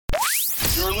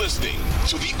You're listening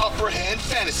to the Upper Hand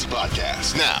Fantasy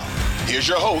Podcast. Now, here's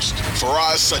your host,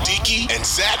 Faraz Siddiqui and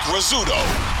Zach Rizzuto.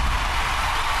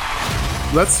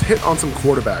 Let's hit on some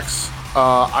quarterbacks.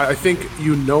 I think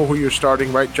you know who you're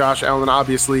starting, right? Josh Allen,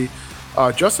 obviously.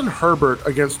 Justin Herbert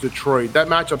against Detroit. That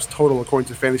matchup's total, according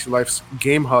to Fantasy Life's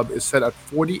Game Hub, is set at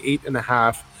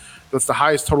 48.5. That's the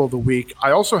highest total of the week. I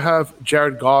also have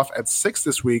Jared Goff at 6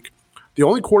 this week. The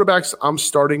only quarterbacks I'm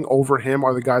starting over him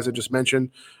are the guys I just mentioned.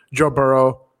 Joe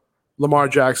Burrow, Lamar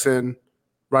Jackson,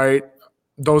 right?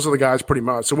 Those are the guys pretty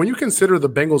much. So when you consider the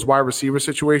Bengals wide receiver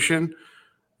situation,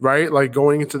 right, like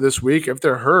going into this week, if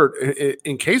they're hurt,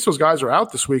 in case those guys are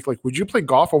out this week, like would you play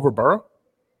Goff over Burrow?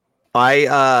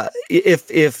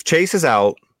 If Chase is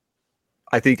out,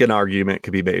 I think an argument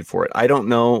could be made for it. I don't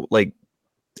know, like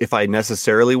if I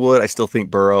necessarily would. I still think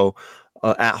Burrow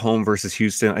at home versus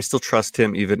Houston, I still trust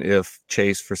him even if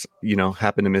Chase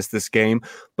happened to miss this game.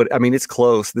 But I mean, it's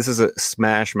close. This is a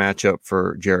smash matchup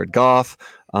for Jared Goff.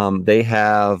 Do they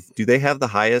have the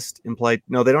highest implied?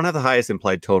 No, they don't have the highest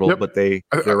implied total, Yep. but they're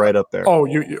right up there. Oh,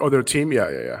 their team,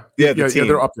 yeah, team.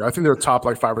 They're up there. I think they're top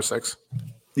like 5 or 6.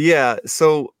 Yeah,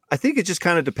 so I think it just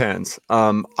kind of depends.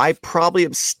 I probably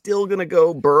am still gonna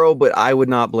go Burrow, but I would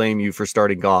not blame you for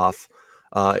starting Goff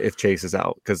if Chase is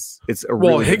out, because it's a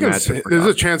really Higgins. There's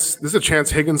a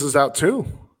chance Higgins is out too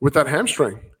with that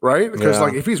hamstring, right? Because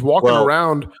like if he's walking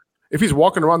around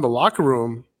the locker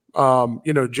room,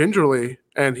 gingerly,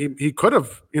 and he could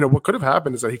have, what could have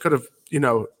happened is that he could have,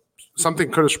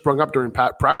 something could have sprung up during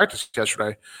practice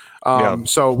yesterday.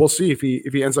 So we'll see if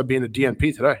he ends up being a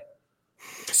DNP today.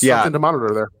 Something to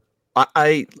monitor there.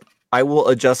 I will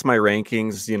adjust my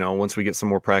rankings, once we get some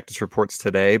more practice reports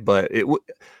today, but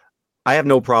I have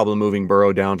no problem moving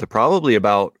Burrow down to probably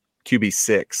about QB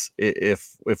 6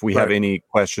 if we have any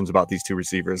questions about these two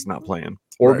receivers not playing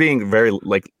or being very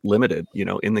limited,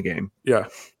 in the game. Yeah.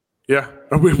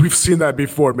 We've seen that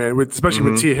before, man, especially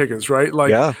with T. Higgins, right?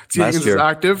 T. Higgins is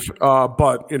active,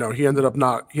 but he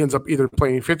ends up either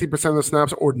playing 50% of the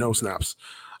snaps or no snaps,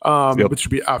 which would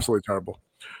be absolutely terrible.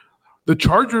 The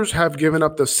Chargers have given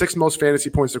up the 6th most fantasy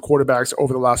points to quarterbacks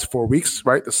over the last 4 weeks,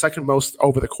 right? The 2nd most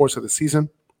over the course of the season.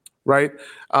 Right.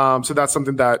 So that's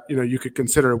something that, you could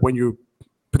consider when you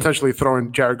potentially throw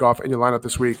in Jared Goff in your lineup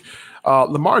this week.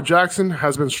 Lamar Jackson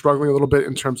has been struggling a little bit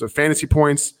in terms of fantasy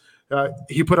points.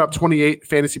 He put up 28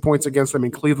 fantasy points against them in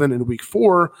Cleveland in week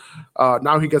 4.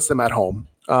 Now he gets them at home.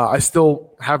 I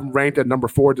still have him ranked at number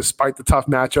 4 despite the tough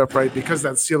matchup, right? Because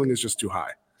that ceiling is just too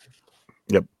high.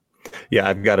 Yep. Yeah,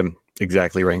 I've got him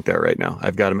exactly ranked there right now.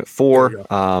 I've got him at 4.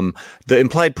 The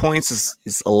implied points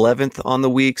is 11th on the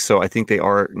week, so I think they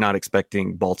are not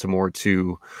expecting Baltimore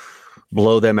to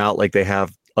blow them out like they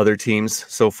have other teams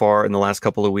so far in the last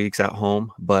couple of weeks at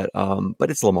home. But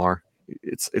it's Lamar.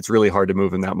 It's really hard to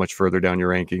move him that much further down your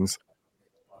rankings.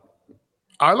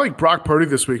 I like Brock Purdy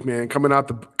this week, man. Coming out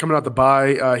the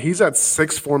bye, he's at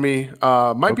 6 for me.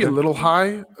 Might be a little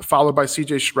high, followed by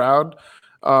C.J. Stroud.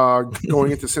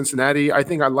 Going into Cincinnati, I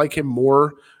think I like him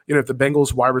more, if the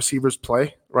Bengals wide receivers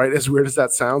play, right? As weird as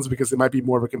that sounds, because it might be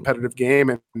more of a competitive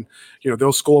game and,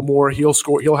 they'll score more. He'll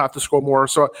have to score more.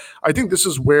 So I think this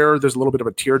is where there's a little bit of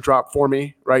a teardrop for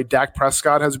me, right? Dak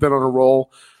Prescott has been on a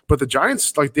roll, but the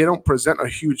Giants, they don't present a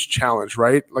huge challenge,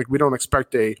 right? We don't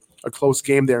expect a close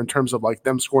game there in terms of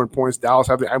them scoring points. Dallas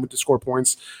having to score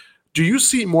points. Do you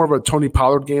see more of a Tony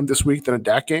Pollard game this week than a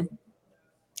Dak game?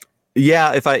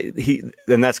 Yeah,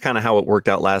 and that's kind of how it worked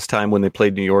out last time when they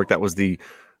played New York. That was the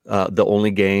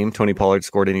only game Tony Pollard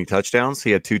scored any touchdowns.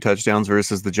 He had 2 touchdowns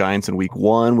versus the Giants in week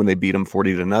 1 when they beat him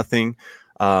 40-0.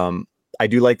 I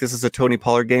do like this as a Tony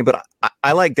Pollard game, but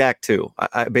I like Dak too.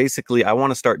 I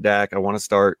want to start Dak. I want to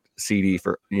start CD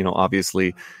for,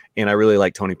 obviously, and I really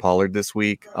like Tony Pollard this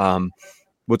week.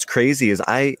 What's crazy is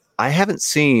I haven't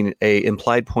seen a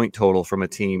implied point total from a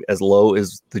team as low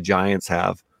as the Giants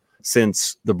have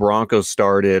since the Broncos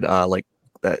started,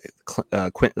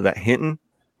 that Hinton.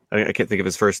 I can't think of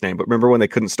his first name, but remember when they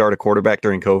couldn't start a quarterback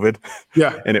during COVID?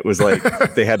 Yeah. And it was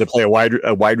they had to play a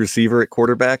wide receiver at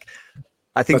quarterback.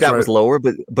 I think that was lower,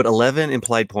 but 11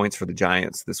 implied points for the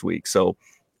Giants this week. So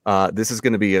this is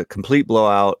going to be a complete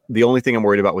blowout. The only thing I'm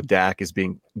worried about with Dak is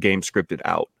being game scripted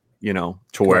out,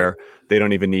 to where they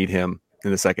don't even need him in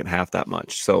the second half that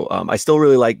much. So I still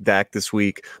really like Dak this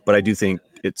week, but I do think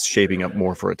it's shaping up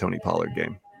more for a Tony Pollard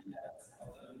game.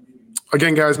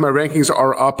 Again, guys, my rankings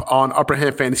are up on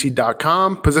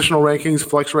upperhandfantasy.com, positional rankings,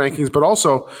 flex rankings, but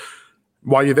also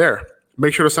while you're there,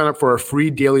 make sure to sign up for a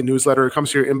free daily newsletter. It comes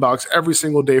to your inbox every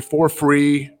single day for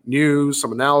free news,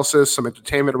 some analysis, some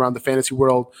entertainment around the fantasy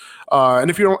world. And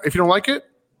if you don't like it,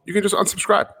 you can just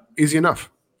unsubscribe. Easy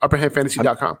enough.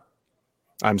 Upperhandfantasy.com.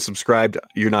 I'm subscribed.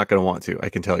 You're not going to want to, I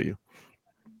can tell you.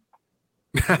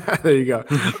 There you go.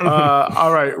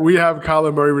 All right. We have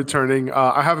Kyler Murray returning.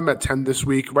 I have him at 10 this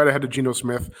week, right ahead of Geno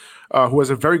Smith, who has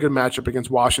a very good matchup against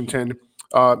Washington.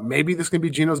 Maybe this can be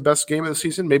Geno's best game of the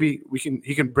season. Maybe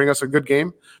he can bring us a good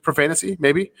game for fantasy.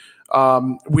 Maybe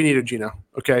we need a Geno.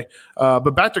 Okay.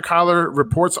 But back to Kyler,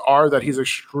 reports are that he's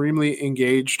extremely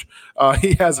engaged.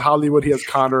 He has Hollywood. He has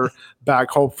Connor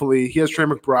back. Hopefully he has Trey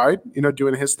McBride,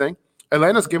 doing his thing.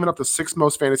 Atlanta's given up the 6th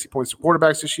most fantasy points to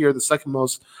quarterbacks this year, the 2nd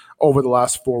most over the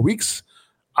last 4 weeks.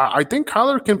 I think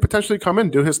Kyler can potentially come in,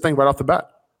 do his thing right off the bat.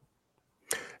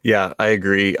 Yeah, I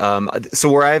agree.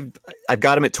 So where I've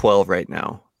got him at 12 right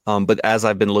now. But as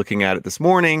I've been looking at it this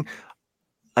morning,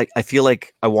 I feel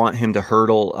like I want him to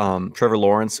hurdle Trevor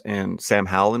Lawrence and Sam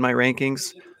Howell in my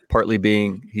rankings, partly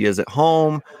being he is at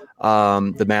home.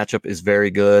 The matchup is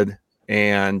very good.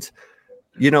 And,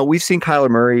 we've seen Kyler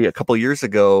Murray a couple of years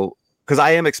ago, because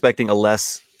I am expecting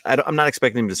I'm not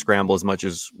expecting him to scramble as much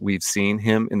as we've seen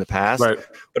him in the past. Right.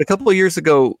 But a couple of years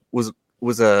ago was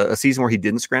a season where he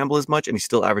didn't scramble as much, and he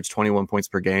still averaged 21 points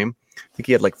per game. I think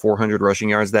he had like 400 rushing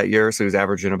yards that year, so he was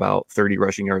averaging about 30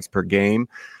 rushing yards per game.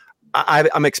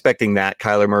 I'm expecting that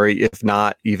Kyler Murray, if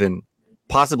not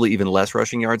possibly even less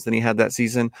rushing yards than he had that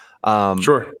season.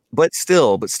 Sure. But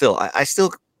still, I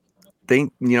still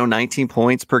think 19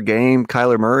 points per game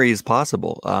Kyler Murray is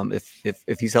possible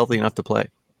if he's healthy enough to play.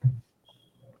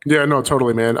 Yeah, no,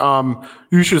 totally, man.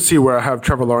 You should see where I have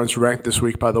Trevor Lawrence ranked this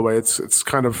week. By the way, it's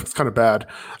kind of bad.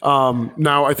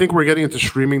 Now I think we're getting into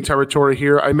streaming territory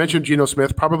here. I mentioned Geno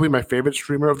Smith, probably my favorite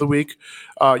streamer of the week.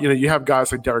 You have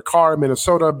guys like Derek Carr,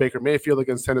 Minnesota, Baker Mayfield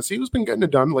against Tennessee, who's been getting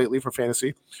it done lately for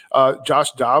fantasy.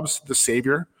 Josh Dobbs, the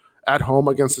savior, at home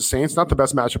against the Saints, not the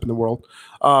best matchup in the world.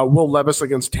 Will Levis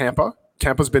against Tampa.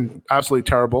 Tampa's been absolutely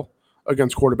terrible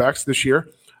against quarterbacks this year.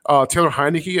 Taylor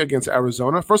Heineke against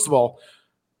Arizona. First of all,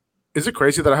 is it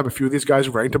crazy that I have a few of these guys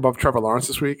ranked above Trevor Lawrence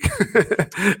this week?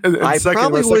 and I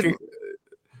probably would.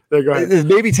 There, go ahead.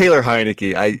 Maybe Taylor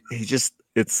Heineke.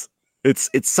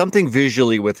 It's something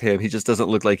visually with him. He just doesn't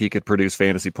look like he could produce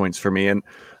fantasy points for me. And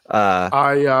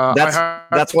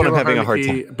that's what I'm having a hard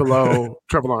time below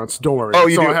Trevor Lawrence. Don't worry. Oh,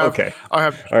 you do? Okay. I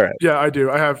have. All right. Yeah, I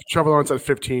do. I have Trevor Lawrence at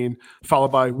 15,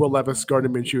 followed by Will Levis, Gardner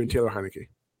Minshew, and Taylor Heineke.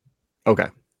 Okay,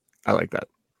 I like that.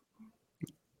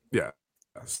 Yeah.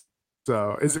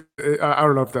 So I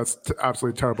don't know if that's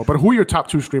absolutely terrible, but who are your top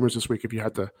 2 streamers this week if you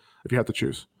had to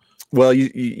choose? Well,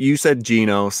 you said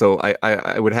Geno, so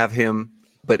I would have him.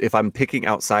 But if I'm picking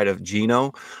outside of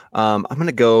Geno, I'm going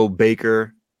to go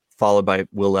Baker, followed by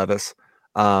Will Levis.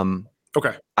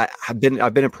 Okay. I've been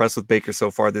impressed with Baker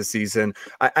so far this season.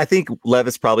 I think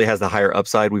Levis probably has the higher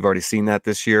upside. We've already seen that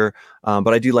this year.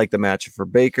 But I do like the matchup for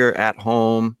Baker at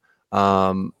home.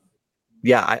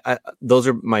 I those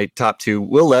are my top 2.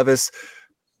 Will Levis,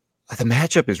 the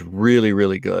matchup is really,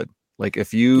 really good. Like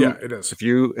if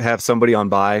you have somebody on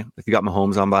bye, if you got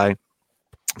Mahomes on bye,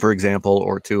 for example,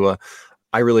 or Tua,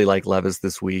 I really like Levis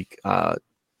this week. I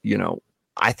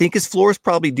think his floor is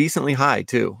probably decently high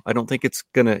too. I don't think he's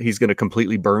gonna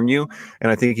completely burn you,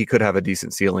 and I think he could have a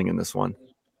decent ceiling in this one.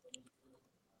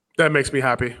 That makes me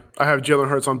happy. I have Jalen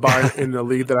Hurts on bye in the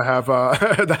league that I have.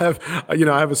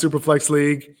 I have a super flex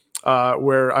league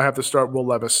where I have to start Will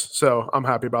Levis, so I'm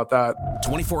happy about that.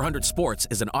 2400 Sports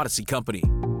is an Odyssey company.